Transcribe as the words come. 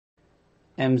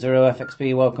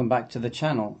M0FXB, welcome back to the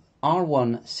channel.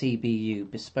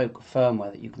 R1CBU bespoke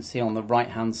firmware that you can see on the right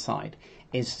hand side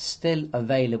is still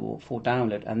available for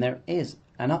download, and there is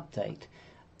an update.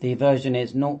 The version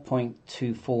is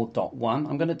 0.24.1.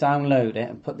 I'm going to download it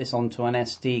and put this onto an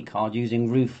SD card using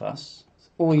Rufus.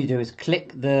 All you do is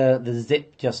click the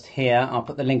zip just here. I'll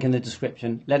put the link in the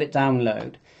description. Let it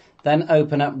download. Then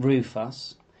open up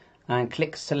Rufus and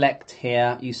click select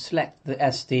here. You select the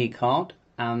SD card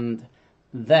and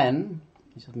then,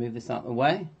 let's just move this out of the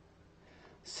way,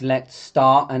 select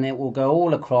start, and it will go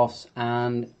all across,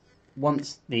 and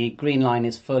once the green line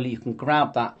is full you can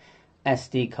grab that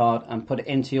SD card and put it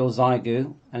into your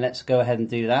XIEGU, and let's go ahead and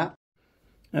do that.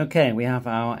 Okay, we have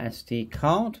our SD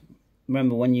card.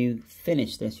 Remember, when you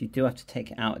finish this you do have to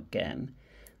take it out again,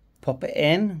 pop it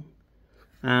in,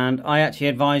 and I actually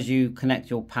advise you connect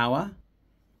your power.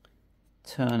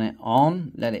 Turn it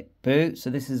on, let it boot. So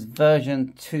this is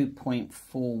version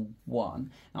 2.41.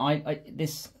 Now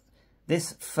this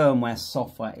firmware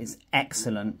software is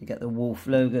excellent. You get the wolf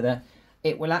logo there.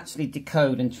 It will actually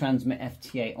decode and transmit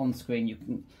FTA on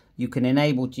screen. You can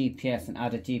enable GPS and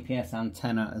add a GPS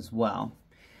antenna as well.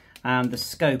 And the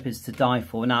scope is to die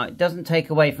for. Now, it doesn't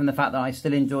take away from the fact that I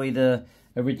still enjoy the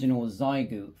original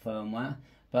XIEGU firmware,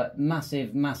 but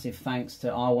massive thanks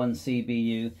to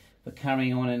R1CBU for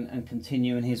carrying on and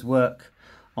continuing his work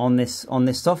on this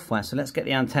software. So let's get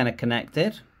the antenna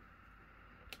connected.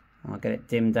 I'll get it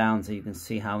dimmed down so you can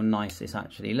see how nice this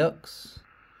actually looks.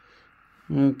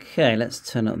 Okay, let's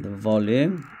turn up the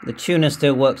volume. The tuner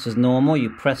still works as normal.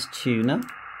 You press tuner.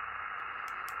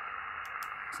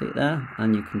 See it there?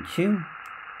 And you can tune.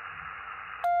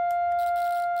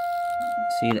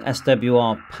 See the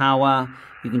SWR power.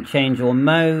 You can change your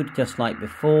mode just like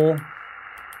before.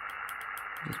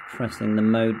 Just pressing the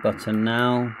mode button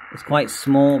now. It's quite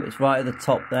small, it's right at the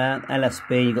top there.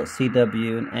 LSB, you've got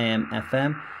CW and AM,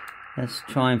 FM. Let's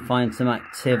try and find some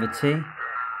activity.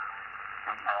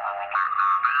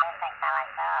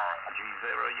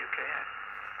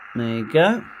 There you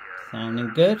go, sounding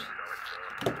good.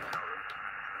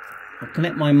 I'll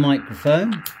connect my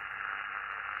microphone.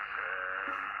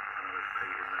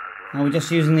 Now we're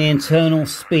just using the internal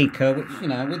speaker, which, you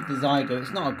know, with the XIEGU,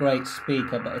 it's not a great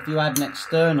speaker, but if you add an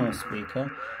external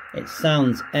speaker, it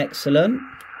sounds excellent.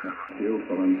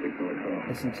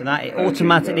 Listen to that, it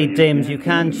automatically dims. You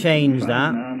can change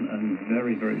that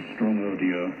very strong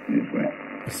audio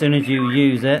as soon as you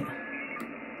use it.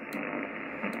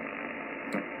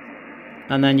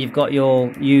 And then you've got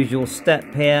your usual step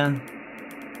here.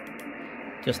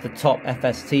 Just the top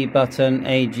FST button,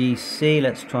 AGC,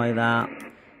 let's try that.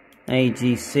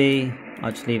 AGC,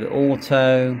 I'll just leave it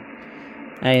auto,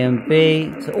 A and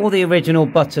B. So all the original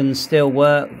buttons still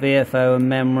work, VFO and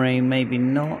memory, maybe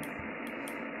not.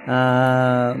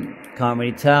 Can't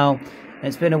really tell.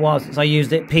 It's been a while since I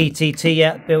used it. PTT,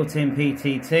 yet built-in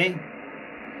PTT.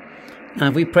 And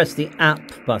if we press the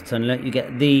app button, look, you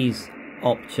get these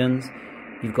options.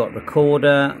 You've got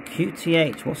recorder,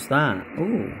 QTH, what's that?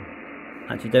 Ooh,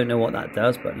 actually don't know what that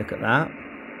does, but look at that.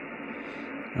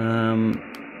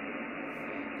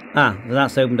 Well,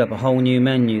 that's opened up a whole new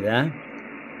menu there.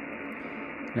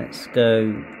 Let's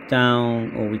go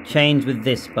down, or we change with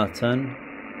this button.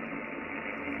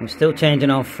 We're still changing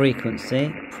our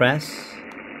frequency. Press.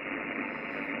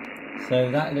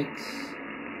 So that looks,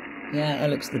 yeah,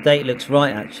 the date looks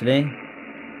right actually.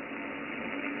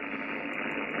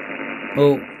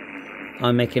 Oh,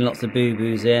 I'm making lots of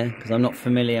boo-boos here because I'm not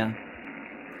familiar.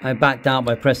 I backed out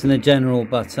by pressing the general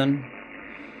button.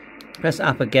 Press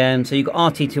app again. So you've got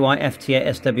RT2I, FTA,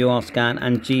 SWR scan,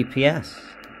 and GPS.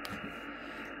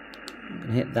 I'm going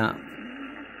to hit that.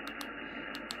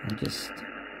 And just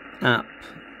app.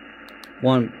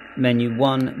 Menu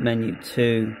 1, menu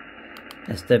 2,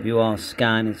 SWR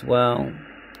scan as well.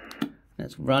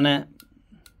 Let's run it.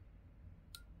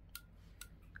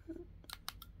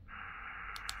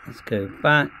 Let's go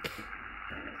back.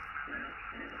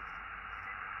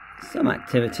 Some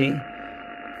activity.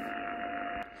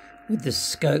 With the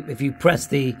scope, if you press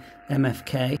the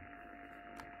MFK,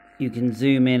 you can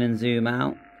zoom in and zoom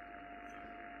out.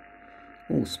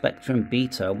 Oh, Spectrum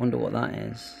Beta, I wonder what that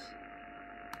is.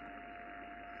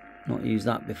 Not used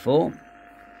that before.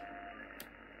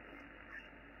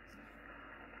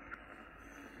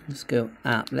 Let's go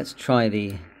app, let's try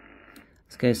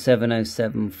let's go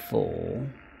 7074.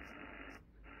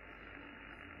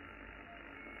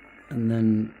 And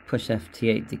then push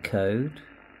FT8 decode.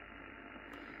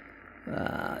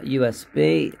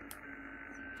 USB,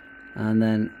 and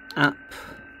then app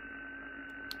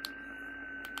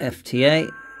FTA.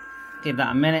 Give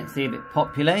that a minute, see if it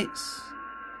populates.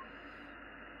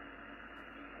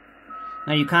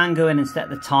 Now you can go in and set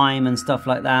the time and stuff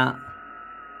like that.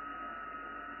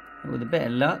 With a bit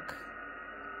of luck,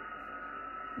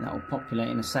 that will populate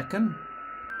in a second.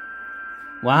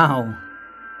 Wow.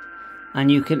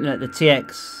 And you can, the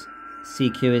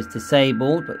TXCQ is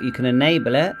disabled, but you can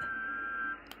enable it.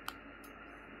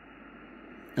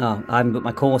 Oh, I haven't put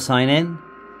my call sign in,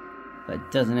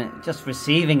 but doesn't it, just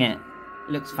receiving it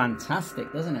looks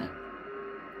fantastic, doesn't it?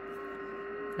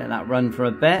 Let that run for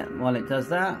a bit while it does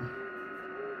that.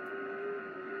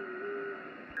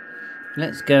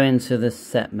 Let's go into the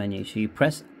set menu. So you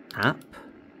press app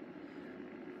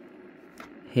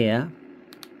here,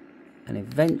 and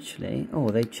eventually, oh,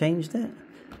 they changed it.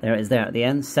 There it is there at the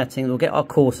end. Settings. We'll get our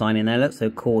call sign in there. Look, so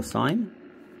call sign,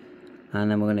 and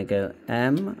then we're going to go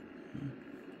M.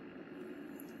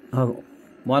 Oh,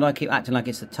 why do I keep acting like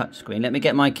it's a touch screen? Let me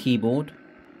get my keyboard.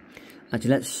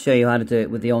 Actually, let's show you how to do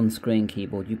it with the on-screen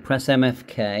keyboard. You press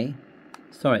MFK.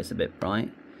 Sorry, it's a bit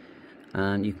bright.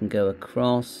 And you can go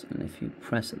across, and if you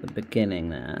press at the beginning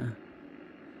there,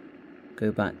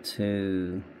 go back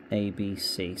to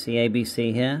ABC. See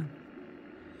ABC here?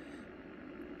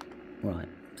 Right,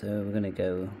 so we're going to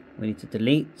go, we need to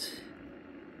delete,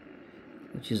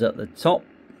 which is at the top.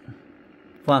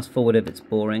 Fast forward if it's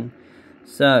boring.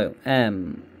 So,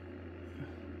 M.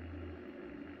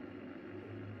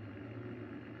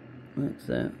 What's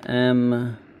that?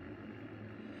 M.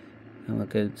 And we'll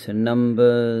go to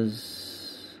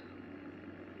numbers.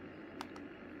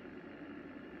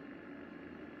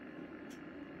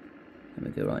 Let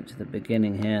me go right to the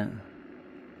beginning here.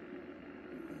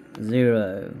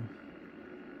 0.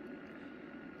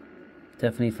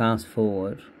 Definitely fast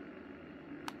forward.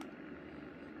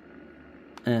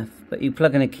 F. But you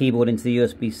plug in a keyboard into the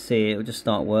USB-C, it will just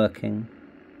start working.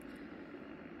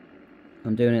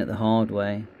 I'm doing it the hard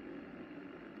way.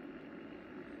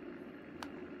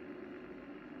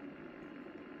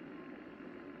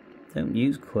 Don't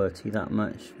use QWERTY that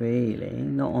much, really.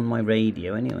 Not on my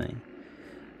radio, anyway.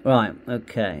 Right,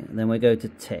 okay. Then we go to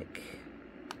tick.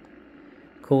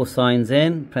 Call signs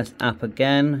in. Press app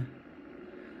again.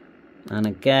 And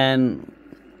again.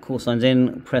 Call signs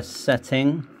in. Press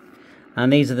setting.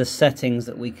 And these are the settings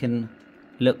that we can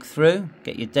look through.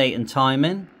 Get your date and time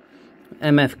in.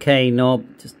 MFK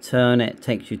knob. Just turn it.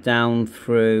 Takes you down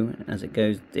through. As it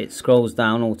goes, it scrolls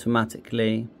down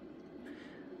automatically.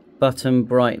 Button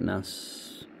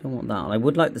brightness. Don't want that. I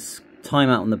would like the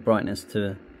timeout on the brightness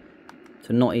to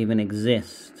not even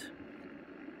exist.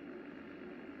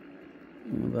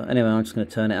 But anyway, I'm just going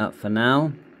to turn it up for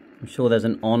now. I'm sure there's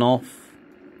an on-off.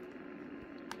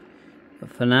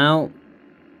 But for now.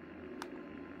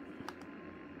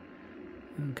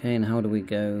 Okay, and how do we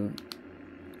go?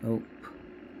 Oh.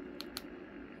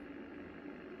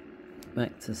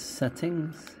 Back to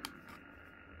settings.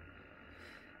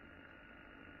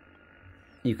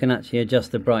 You can actually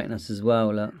adjust the brightness as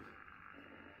well, look.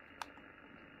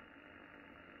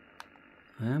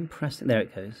 I am pressing, there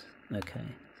it goes. Okay,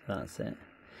 so that's it.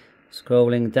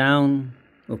 Scrolling down,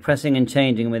 we're pressing and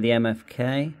changing with the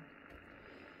MFK.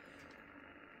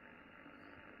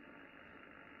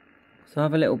 So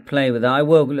have a little play with that. I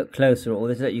will look closer at all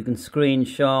this. You can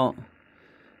screenshot,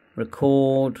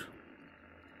 record,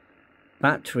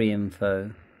 battery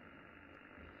info.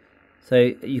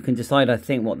 So you can decide, I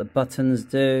think, what the buttons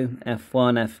do.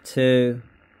 F1, F2.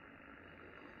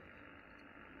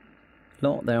 A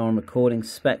lot there on recording.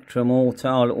 Spectrum,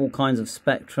 auto, all kinds of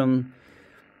spectrum.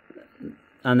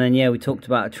 And then, yeah, we talked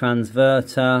about a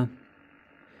transverter.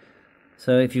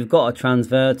 So if you've got a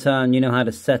transverter and you know how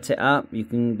to set it up, you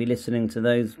can be listening to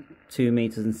those 2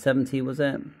 meters and 70, was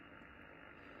it?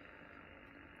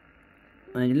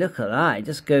 And you look at that, it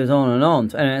just goes on and on.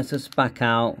 So anyway, let's just back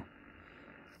out.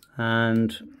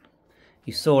 And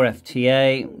you saw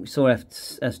FTA, you saw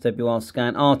SWR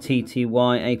scan,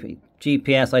 RTTY, AP,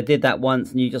 GPS. I did that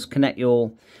once, and you just connect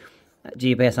your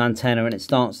GPS antenna and it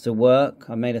starts to work.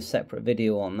 I made a separate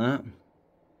video on that.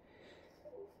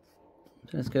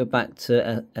 So let's go back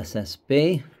to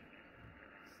SSB.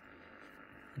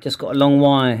 I've just got a long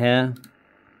wire here.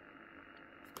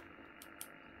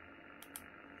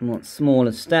 I want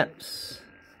smaller steps.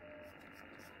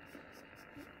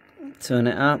 Turn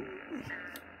it up.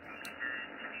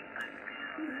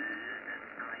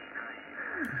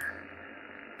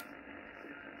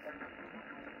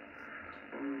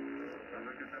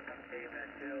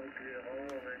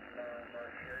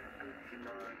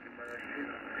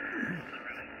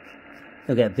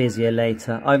 It'll get busier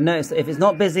later. I've noticed that if it's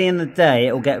not busy in the day,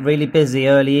 it will get really busy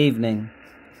early evening.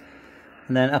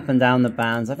 And then up and down the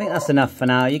bands. I think that's enough for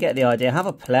now. You get the idea. Have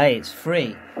a play. It's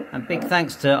free. And big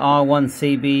thanks to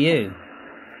R1CBU.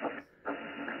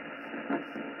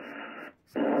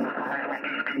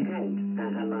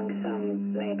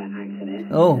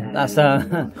 Oh, that's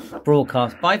a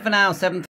broadcast. Bye for now, 7.